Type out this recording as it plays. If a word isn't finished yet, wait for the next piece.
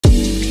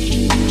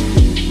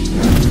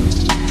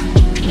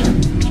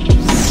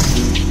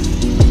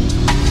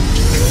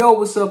Yo,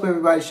 what's up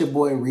everybody? It's your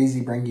boy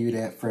Reezy bringing you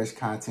that fresh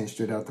content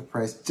straight out the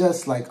press,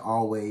 just like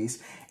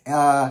always.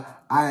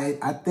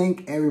 I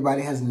think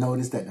everybody has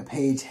noticed that the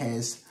page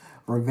has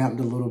revamped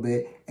a little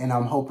bit, and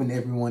I'm hoping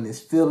everyone is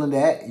feeling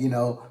that. You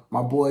know,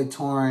 my boy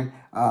Torin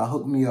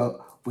hooked me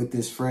up with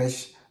this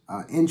fresh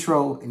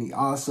intro, and he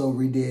also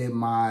redid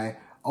my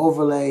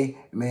overlay.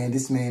 Man,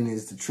 this man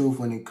is the truth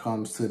when it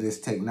comes to this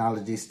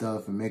technology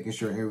stuff and making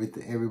sure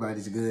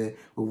everybody's good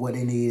with what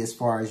they need as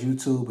far as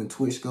YouTube and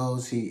Twitch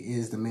goes. He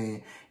is the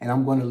man, and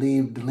I'm going to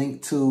leave the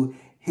link to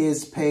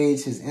his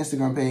page, his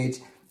Instagram page,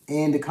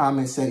 in the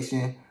comment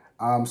section,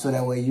 so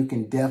that way you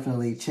can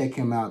definitely check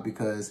him out,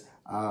 because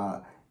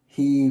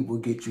he will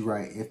get you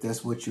right if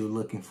that's what you're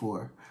looking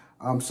for.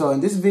 So in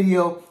this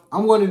video,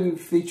 I'm going to be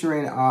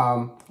featuring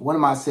one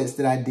of my sets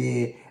that I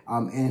did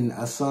in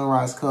a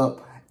Sunrise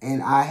Cup.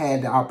 And I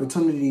had the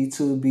opportunity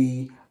to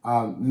be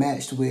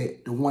matched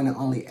with the one and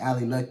only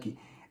Ali Luckey.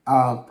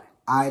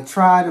 I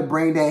tried to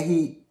bring that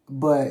heat,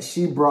 but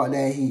she brought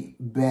that heat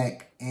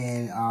back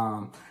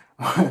and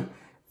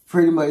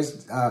pretty much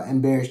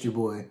embarrassed your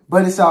boy.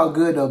 But it's all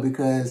good though,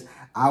 because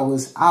I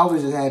was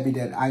just happy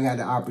that I got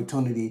the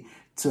opportunity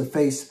to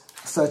face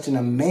such an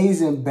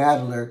amazing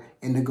battler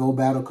in the Go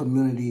Battle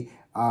community,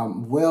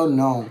 well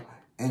known.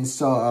 And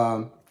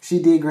so she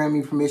did grant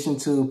me permission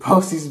to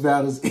post these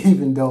battles,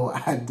 even though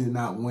I did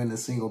not win a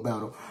single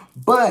battle.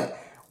 But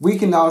we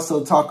can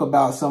also talk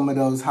about some of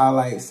those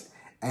highlights,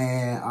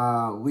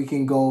 and we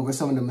can go over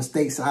some of the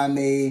mistakes I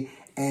made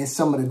and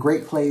some of the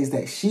great plays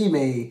that she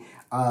made.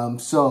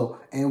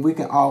 And we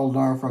can all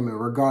learn from it,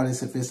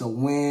 regardless if it's a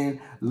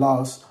win,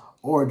 loss,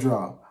 or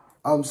draw.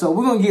 So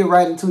we're going to get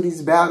right into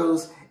these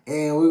battles,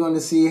 and we're going to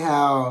see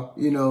how,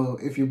 you know,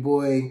 if your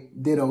boy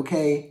did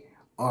okay,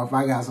 or if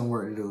I got some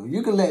work to do.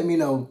 You can let me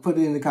know. Put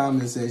it in the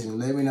comment section.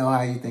 Let me know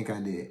how you think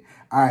I did.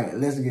 All right,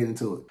 let's get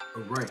into it.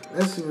 All right,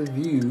 let's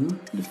review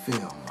the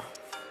film.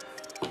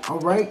 All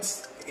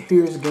right,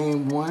 here's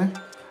game one.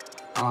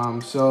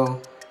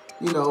 So,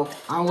 you know,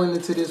 I went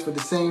into this with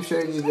the same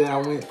strategy that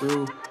I went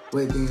through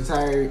with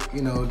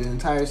the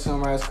entire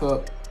Sunrise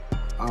Cup.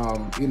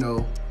 You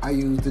know, I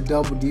used the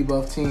double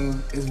debuff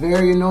team. It's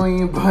very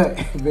annoying, but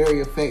very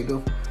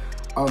effective.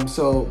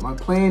 So my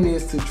plan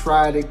is to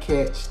try to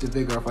catch the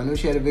Vigoroth. I knew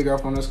she had a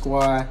Vigoroth on her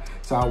squad,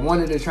 so I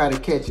wanted to try to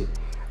catch it.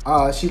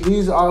 She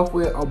leads off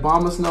with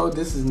Obama Snow.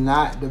 This is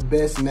not the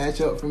best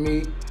matchup for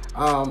me.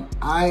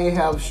 I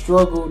have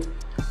struggled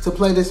to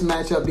play this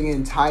matchup the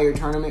entire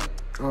tournament.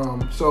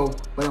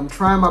 But I'm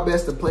trying my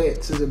best to play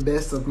it to the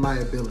best of my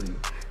ability.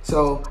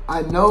 So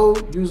I know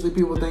usually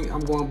people think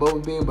I'm going Bubble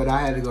Beam, but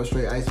I had to go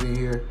straight Ice Beam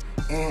here.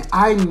 And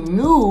I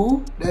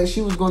knew that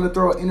she was going to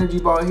throw an energy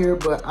ball here,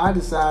 but I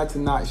decided to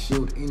not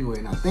shield anyway.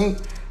 And I think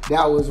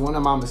that was one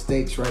of my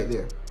mistakes right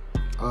there,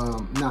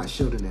 not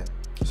shielding that.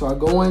 So I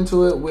go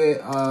into it with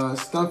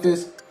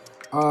Stunfisk,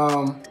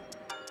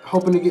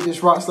 hoping to get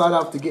this Rock Slide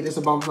off to get this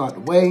Abominable out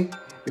the way,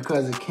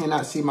 because it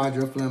cannot see my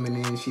Drifloon,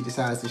 and then she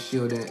decides to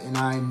shield it. And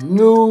I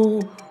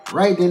knew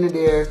right then and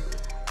there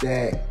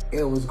that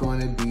it was going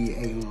to be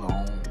a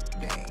long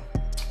day.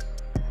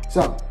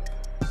 So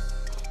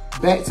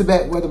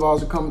back-to-back weather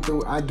balls are coming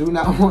through. I do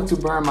not want to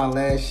burn my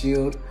last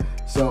shield,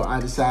 so I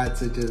decided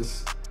to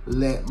just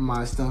let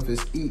my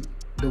Stunfisk eat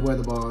the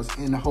weather balls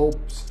in the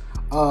hopes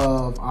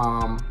of,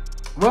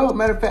 well,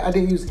 matter of fact, I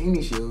didn't use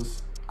any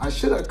shields. I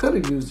could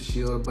have used the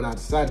shield, but I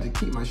decided to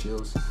keep my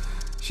shields.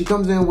 She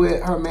comes in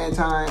with her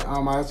Mantine.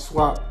 I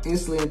swap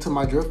instantly into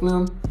my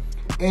Drifloon,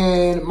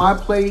 and my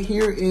play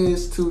here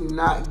is to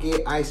not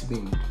get Ice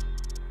Beam.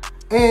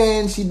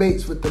 And she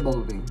baits with the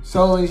Bubble Beam.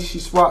 So she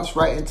swaps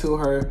right into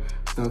her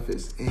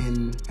Stunfisk.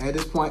 And at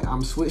this point,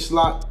 I'm switch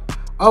locked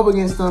up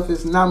against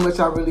Stunfisk. Not much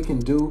I really can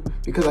do,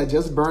 because I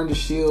just burned the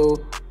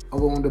shield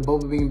on the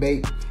Bubble Beam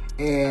bait.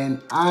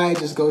 And I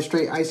just go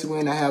straight Icy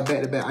Wind. I have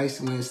back-to-back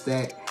Icy Wind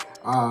stack.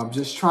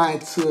 Just trying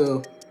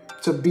to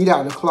beat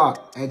out the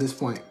clock at this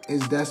point.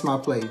 That's my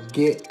play.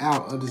 Get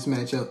out of this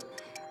matchup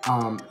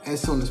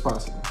as soon as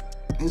possible.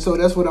 And so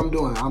that's what I'm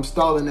doing. I'm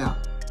stalling out.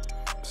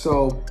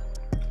 So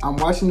I'm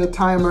watching the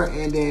timer,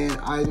 and then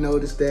I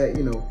noticed that,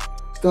 you know,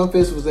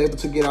 Stunfisk was able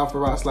to get off a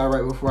Rock Slide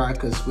right before I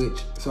could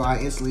switch. So I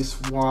instantly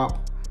swap.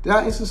 Did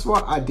I instantly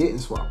swap? I didn't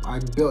swap. I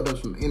built up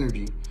some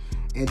energy,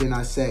 and then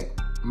I set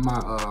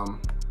my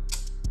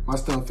my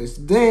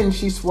Stunfisk. Then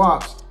she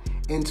swaps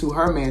into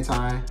her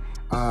Mantine,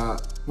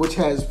 which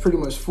has pretty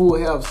much full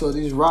health. So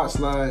these Rock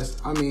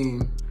Slides, I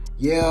mean,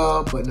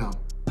 yeah, but no.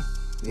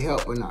 They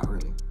help, but not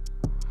really.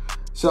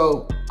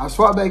 So I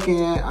swap back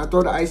in. I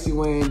throw the Icy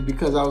Wind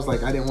because I was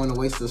like, I didn't want to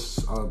waste a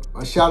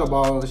Shadow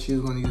Ball. She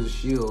was going to use a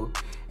shield.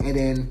 And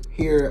then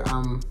here,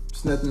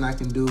 there's nothing I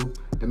can do.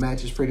 The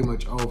match is pretty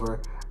much over.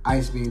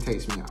 Ice Beam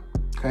takes me out.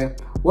 Okay.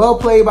 Well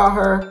played by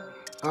her.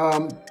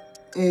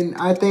 And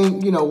I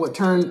think, you know, what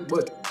changed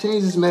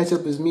this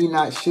matchup is me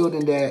not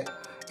shielding that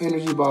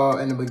energy ball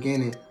in the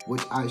beginning,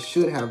 which I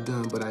should have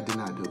done, but I did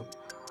not do.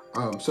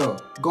 So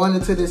going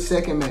into this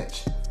second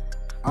match,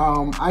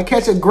 I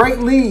catch a great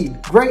lead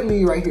right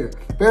here.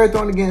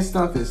 Ferrothorn against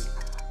Stunfisk.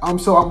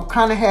 So I'm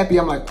kind of happy.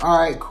 I'm like, all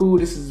right, cool.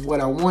 This is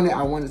what I wanted.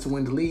 I wanted to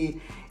win the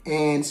lead.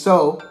 And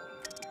so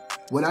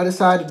what I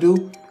decided to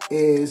do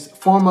is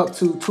form up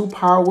to 2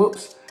 power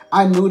whoops.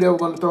 I knew they were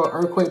going to throw an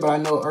earthquake, but I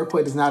know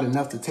earthquake is not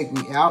enough to take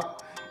me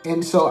out.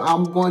 And so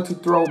I'm going to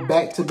throw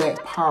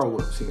back-to-back power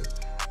whoops here.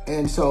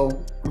 And so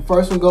the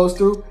first one goes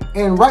through.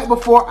 And right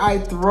before I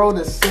throw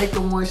the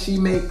second one, she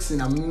makes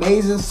an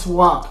amazing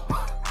swap.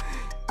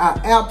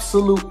 An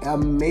absolute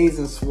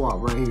amazing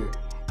swap right here.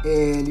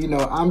 And, you know,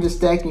 I'm just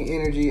stacking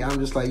energy. I'm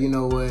just like, you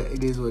know what?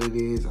 It is what it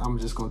is. I'm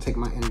just going to take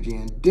my energy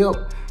and dip.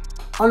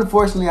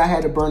 Unfortunately, I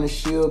had to burn a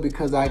shield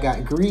because I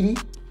got greedy.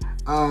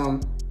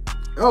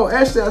 Oh,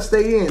 actually, I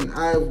stay in.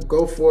 I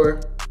go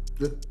for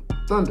the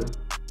Thunder.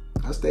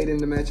 I stayed in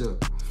the matchup.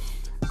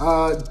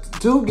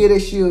 Do get a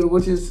shield,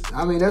 which is,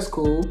 I mean, that's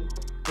cool.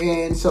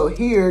 And so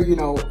here, you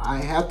know, I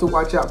have to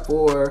watch out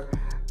for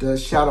the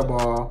Shadow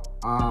Ball.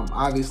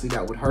 Obviously,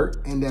 that would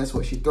hurt. And that's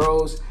what she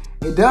throws.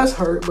 It does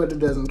hurt, but it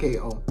doesn't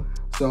KO.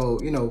 So,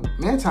 you know,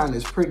 Mantine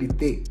is pretty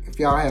thick. If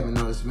y'all haven't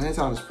noticed,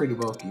 Mantine is pretty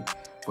bulky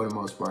for the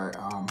most part.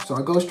 So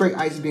I go straight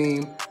Ice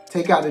Beam,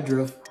 take out the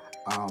Drift.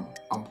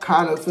 I'm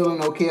kind of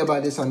feeling okay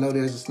about this. I know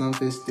there's a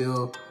Stunfisk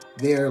still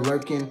there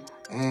lurking.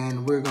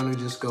 And we're going to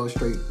just go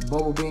straight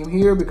Bubble Beam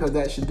here because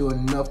that should do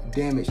enough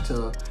damage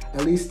to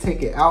at least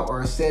take it out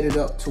or set it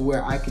up to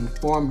where I can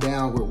form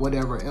down with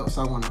whatever else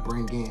I want to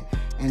bring in.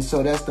 And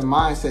so that's the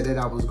mindset that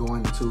I was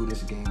going into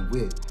this game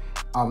with.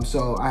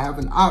 So I have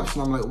an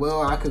option. I'm like,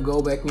 well, I could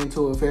go back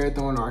into a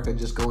Ferrothorn or I could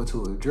just go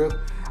into a Drift.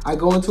 I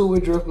go into it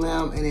with Drift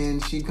Limb and then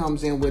she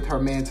comes in with her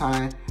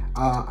Mantine.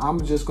 I'm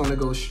just going to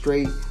go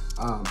straight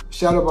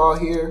Shadow Ball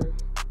here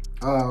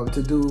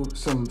to do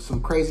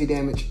some crazy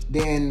damage.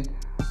 Then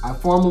I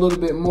form a little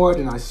bit more,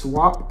 then I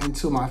swap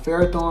into my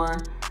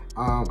Ferrothorn.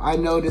 I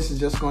know this is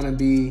just going to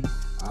be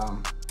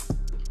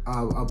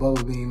a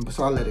Bubble Beam,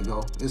 so I let it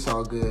go. It's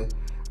all good.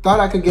 Thought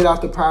I could get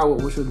out the Power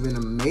Whip, which would have been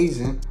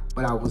amazing,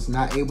 but I was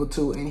not able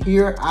to. And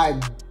here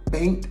I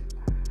banked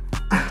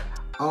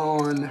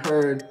on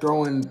her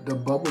throwing the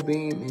Bubble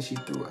Beam, and she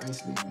threw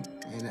Ice Beam,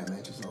 and that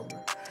match is over.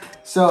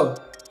 So,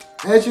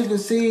 as you can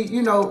see,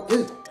 you know,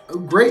 it's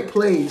great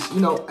plays,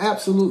 you know,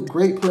 absolute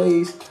great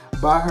plays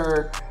by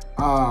her.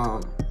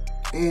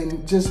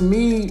 And just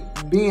me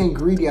being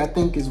greedy, I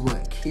think, is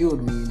what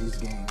killed me in these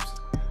games.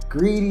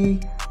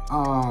 Greedy,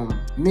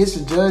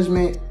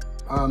 misjudgment,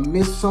 some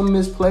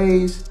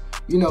misplays,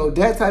 you know,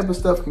 that type of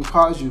stuff can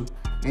cause you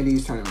in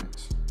these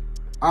tournaments.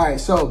 All right,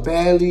 so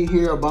Badly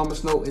here,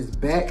 Abomasnow is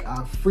back. I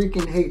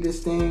freaking hate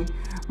this thing.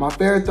 My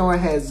Ferrothorn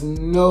has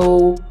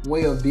no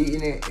way of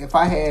beating it. If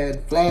I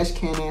had Flash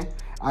Cannon,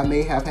 I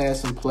may have had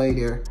some play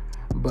there.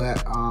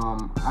 But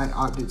I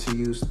opted to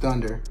use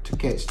Thunder to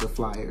catch the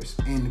Flyers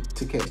and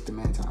to catch the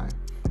Mantine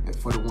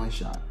for the one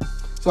shot.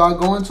 So I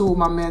go into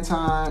my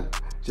Mantine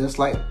just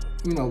like,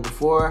 you know,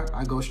 before.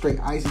 I go straight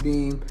Ice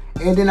Beam.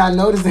 And then I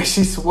noticed that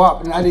she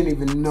swapped and I didn't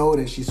even know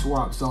that she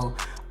swapped. So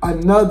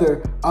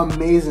another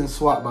amazing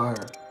swap by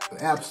her.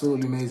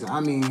 Absolutely amazing.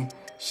 I mean,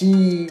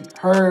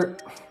 her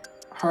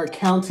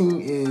counting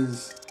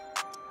is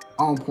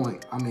on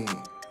point. I mean,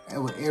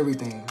 with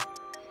everything.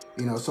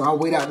 You know, so I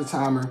wait out the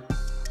timer,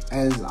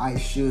 as I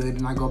should,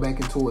 and I go back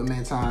into it,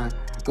 Mantine.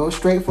 Go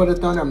straight for the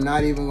Thunder. I'm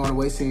not even going to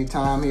waste any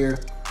time here.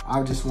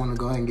 I just want to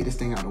go ahead and get this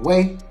thing out of the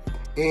way.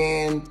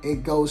 And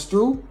it goes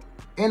through.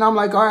 And I'm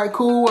like, all right,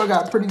 cool. I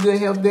got pretty good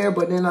health there,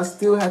 but then I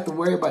still have to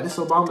worry about this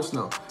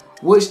Abomasnow,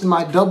 which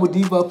my double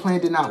debuff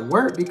plan did not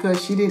work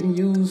because she didn't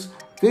use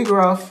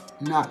Vigoroth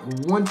not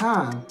one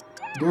time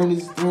during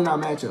our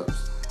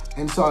matchups.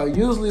 And so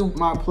usually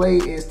my play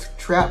is to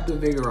trap the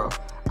Vigoroth.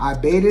 I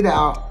bait it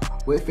out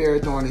with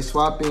Ferrothorn. They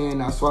swap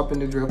in, I swap in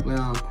the Drift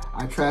Limb,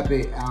 I trap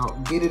it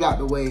out, get it out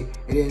the way,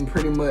 and then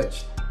pretty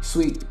much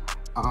sweep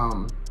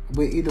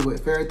with either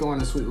with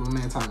Ferrothorn or sweep with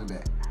Mantine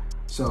back.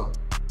 So,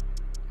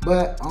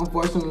 but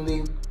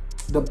unfortunately,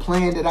 the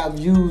plan that I've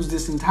used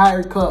this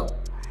entire cup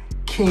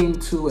came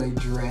to a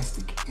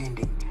drastic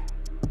ending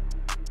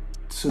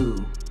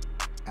to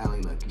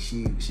Ali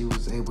Luckey. She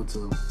was able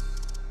to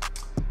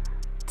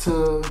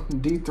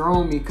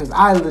dethrone me because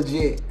I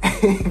legit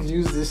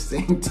used this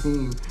same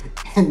team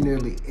in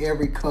nearly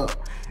every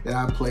cup that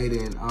I played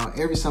in,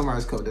 every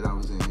Sunrise Cup that I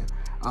was in.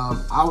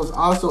 I was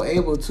also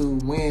able to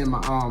win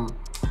my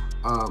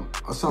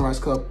a Sunrise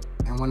Cup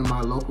in one of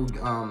my local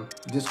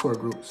Discord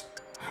groups.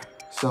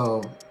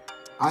 So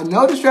I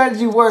know the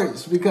strategy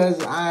works because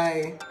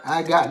I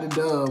got the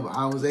dub.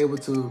 I was able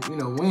to, you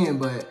know, win,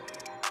 but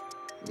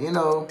you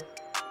know,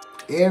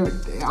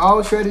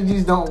 all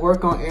strategies don't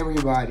work on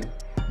everybody.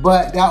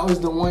 But that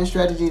was the one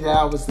strategy that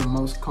I was the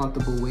most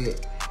comfortable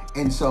with.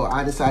 And so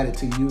I decided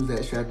to use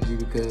that strategy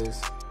because,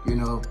 you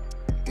know,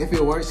 if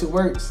it works, it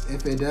works.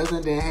 If it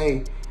doesn't, then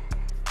hey,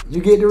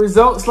 you get the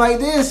results like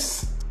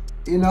this.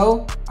 You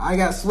know, I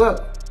got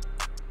swept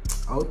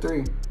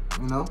 0-3,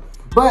 you know.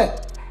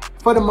 But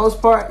for the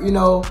most part, you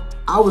know,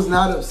 I was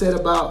not upset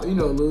about, you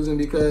know, losing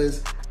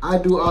because I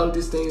do all of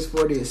these things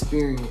for the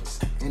experience.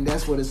 And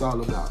that's what it's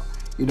all about.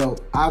 You know,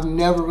 I've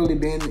never really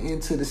been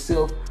into the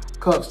Sylph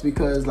cups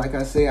because, like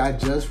I said, I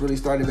just really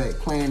started back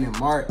playing in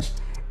March,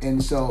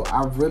 and so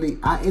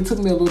it took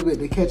me a little bit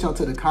to catch on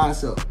to the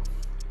concept.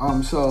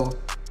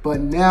 But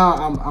now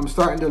I'm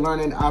starting to learn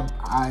it.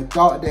 I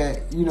thought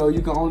that, you know,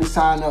 you can only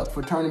sign up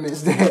for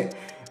tournaments that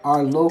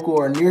are local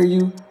or near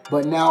you,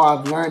 but now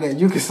I've learned that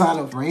you can sign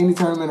up for any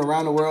tournament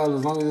around the world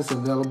as long as it's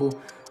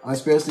available,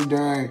 especially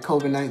during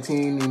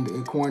COVID-19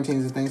 and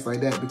quarantines and things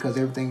like that, because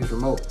everything is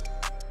remote.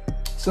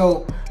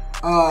 So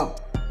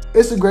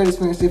it's a great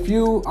experience. If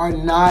you are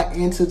not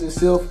into the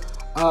Silph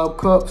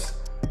cups,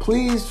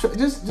 please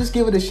just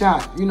give it a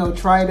shot. You know,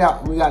 try it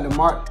out. We got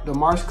the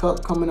March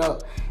Cup coming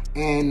up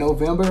in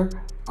November.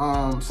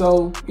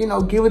 So, you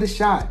know, give it a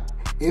shot.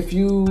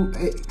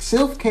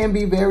 Silph can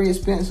be very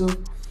expensive,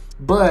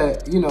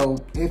 but, you know,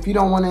 if you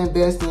don't want to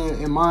invest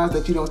in mines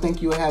that you don't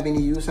think you'll have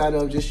any use out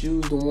of, just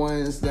use the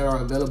ones that are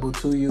available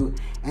to you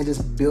and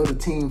just build a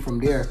team from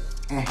there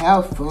and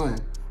have fun.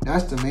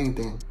 That's the main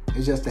thing,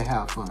 is just to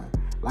have fun.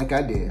 Like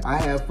I did. I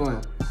have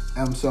fun.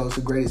 So it's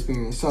a great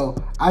experience.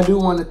 So I do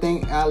want to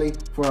thank Ali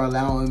for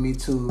allowing me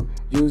to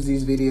use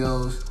these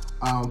videos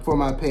for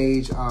my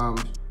page.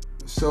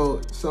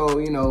 So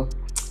you know,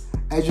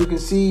 as you can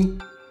see,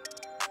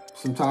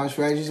 sometimes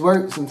strategies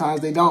work,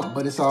 sometimes they don't,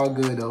 but it's all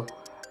good though.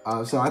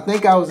 So I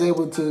think I was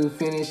able to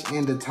finish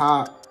in the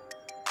top.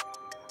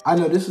 I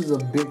know this is a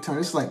big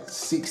tournament. It's like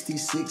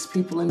 66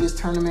 people in this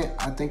tournament.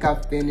 I think I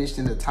finished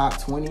in the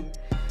top 20.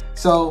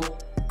 So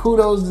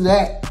kudos to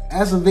that.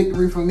 That's a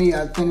victory for me.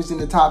 I finished in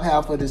the top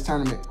half of this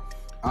tournament.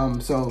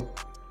 So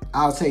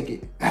I'll take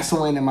it. That's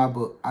a win in my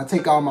book. I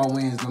take all my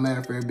wins, no matter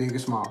if they're big or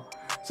small.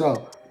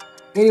 So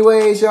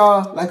anyways,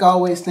 y'all, like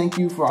always, thank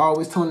you for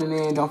always tuning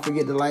in. Don't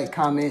forget to like,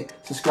 comment,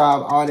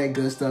 subscribe, all that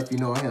good stuff. You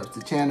know, it helps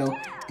the channel.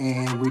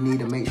 And we need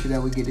to make sure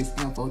that we get this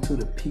info to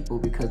the people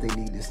because they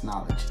need this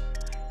knowledge.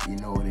 You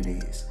know what it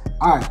is.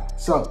 All right,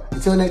 so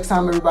until next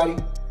time, everybody,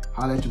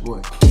 holla at your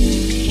boy.